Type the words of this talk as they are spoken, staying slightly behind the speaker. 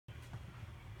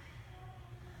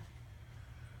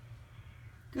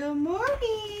Good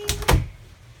morning.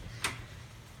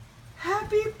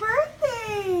 Happy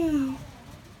birthday.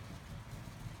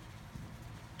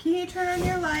 Can you turn on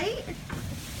your light?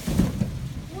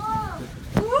 Whoa.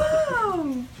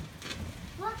 Whoa.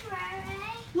 Look, Ray.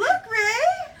 Look,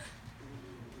 Ray.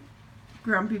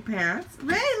 Grumpy Pants.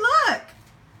 Ray, look.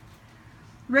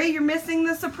 Ray, you're missing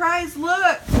the surprise.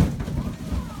 Look.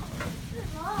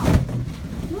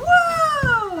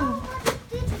 Whoa.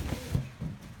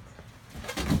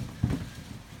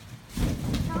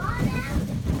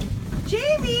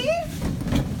 Jamie.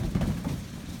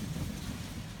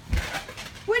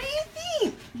 What do you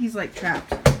think? He's like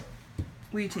trapped.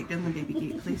 Will you take down the baby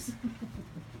gate, please?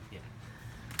 Yeah.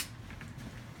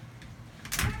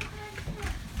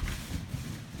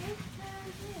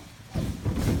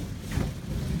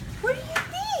 What do you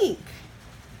think?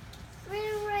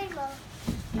 Rainbow.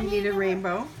 You need a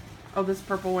rainbow. Oh, this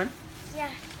purple one? Yeah.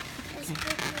 It's Okay.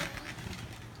 purple.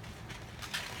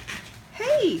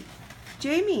 Hey,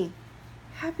 Jamie.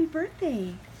 Happy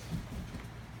birthday.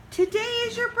 Today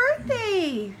is your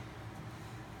birthday.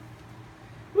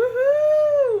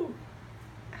 Woohoo!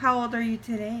 How old are you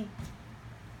today?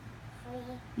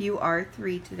 You are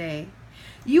 3 today.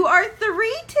 You are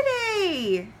 3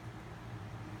 today.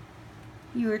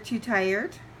 You are too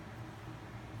tired?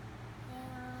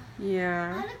 I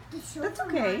Yeah. like the silver That's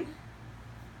okay. one.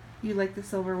 You like the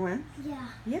silver one? Yeah.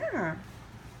 Yeah.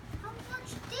 How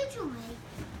much did you make?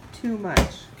 Too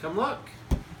much. Come look.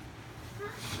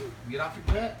 Get off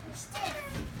your butt. What's this?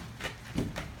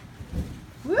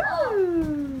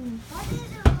 Woo! What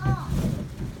is it long?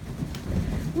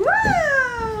 Woo!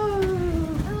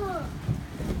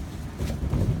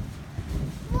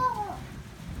 Whoa.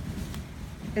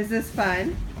 Is this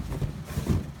fun?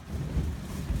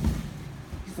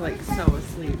 He's like so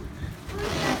asleep.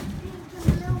 Where's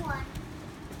the blue one?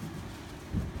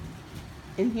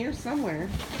 In here somewhere.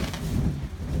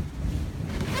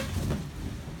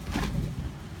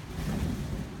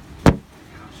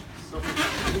 So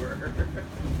much work.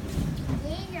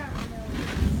 These are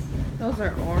blue. Those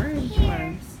are orange Here.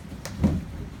 ones.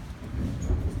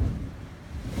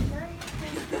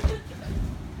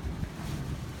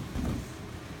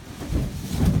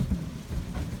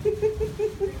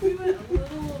 We went a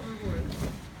little overboard.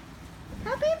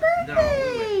 Happy No,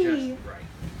 birthday! we went just right.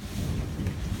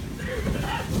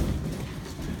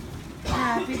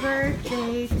 Happy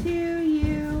birthday to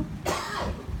you.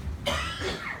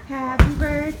 Happy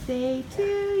birthday to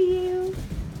you.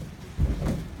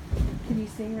 Can you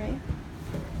sing, Ray?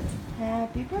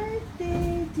 Happy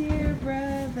birthday, dear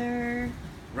brother.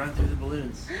 Run through the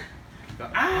balloons. Go,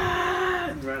 ah!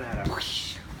 And run at them.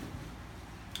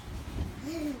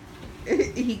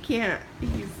 He can't.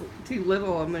 He's too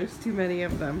little and there's too many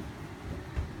of them.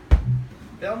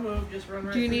 They'll move. Just run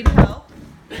right Do you through need them. help?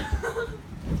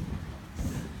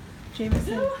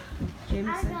 Jameson? I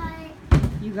Jameson? got it.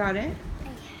 You got it?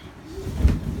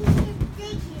 He can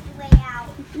dig his way out.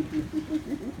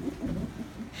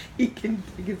 He can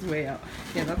dig his way out.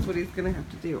 Yeah, that's what he's gonna have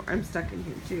to do. I'm stuck in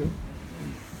here too.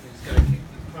 Just gotta kick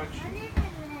this punch. I didn't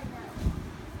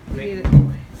know. Make Need it it.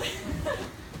 noise.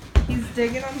 He's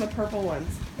digging on the purple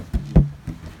ones.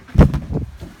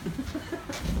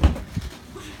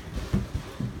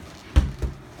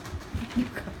 You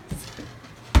guys.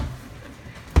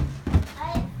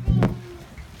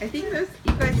 I think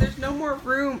there's no more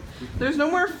room. There's no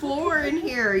more floor in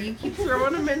here. You keep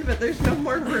throwing them in, but there's no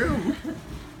more room.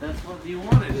 That's what you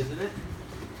wanted, isn't it?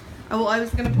 Oh, well, I was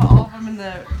gonna put all of them in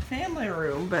the family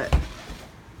room, but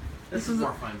This is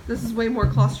more fun. this is way more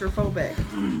claustrophobic.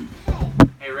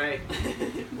 Hey Ray,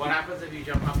 what happens if you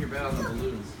jump off your bed on the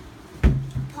balloons?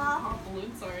 Pop. Pop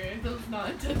balloon, sorry. That was not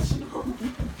intentional.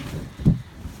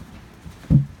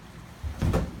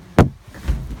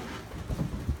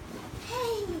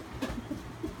 Hey.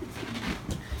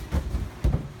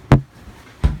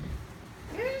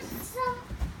 There's some.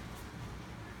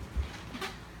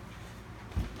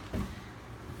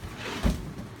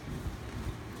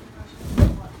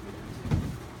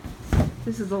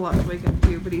 This is a lot to wake up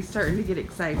to, but he's starting to get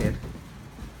excited.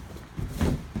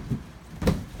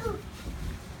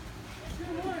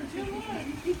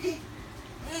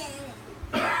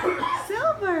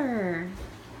 Silver!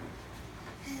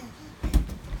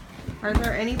 Are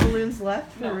there any balloons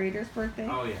left for No. Raider's birthday?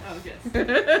 Oh yeah. Oh,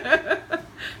 yes.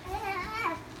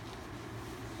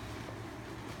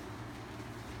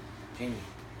 Jamie,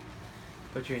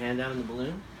 put your hand down in the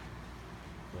balloon.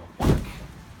 Well, fuck.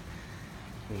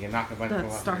 You can knock a bunch of them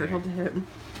That off startled there. him.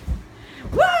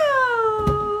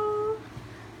 Whoa!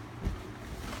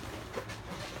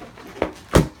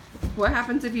 What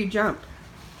happens if you jump?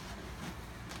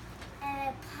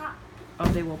 Oh,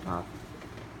 they will pop.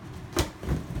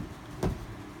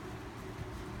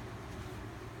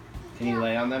 Can you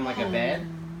lay on them like a bed?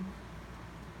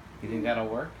 You think that'll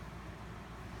work?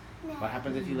 No. What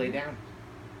happens if you lay down?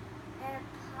 They're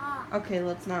pop. Okay,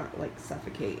 let's not like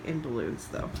suffocate in balloons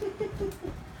though.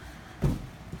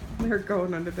 They're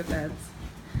going under the beds.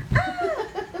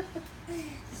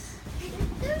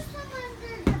 There's some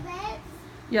under the bed.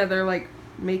 Yeah, they're like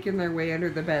making their way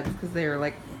under the beds because they're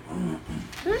like,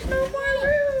 there's no more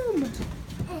room.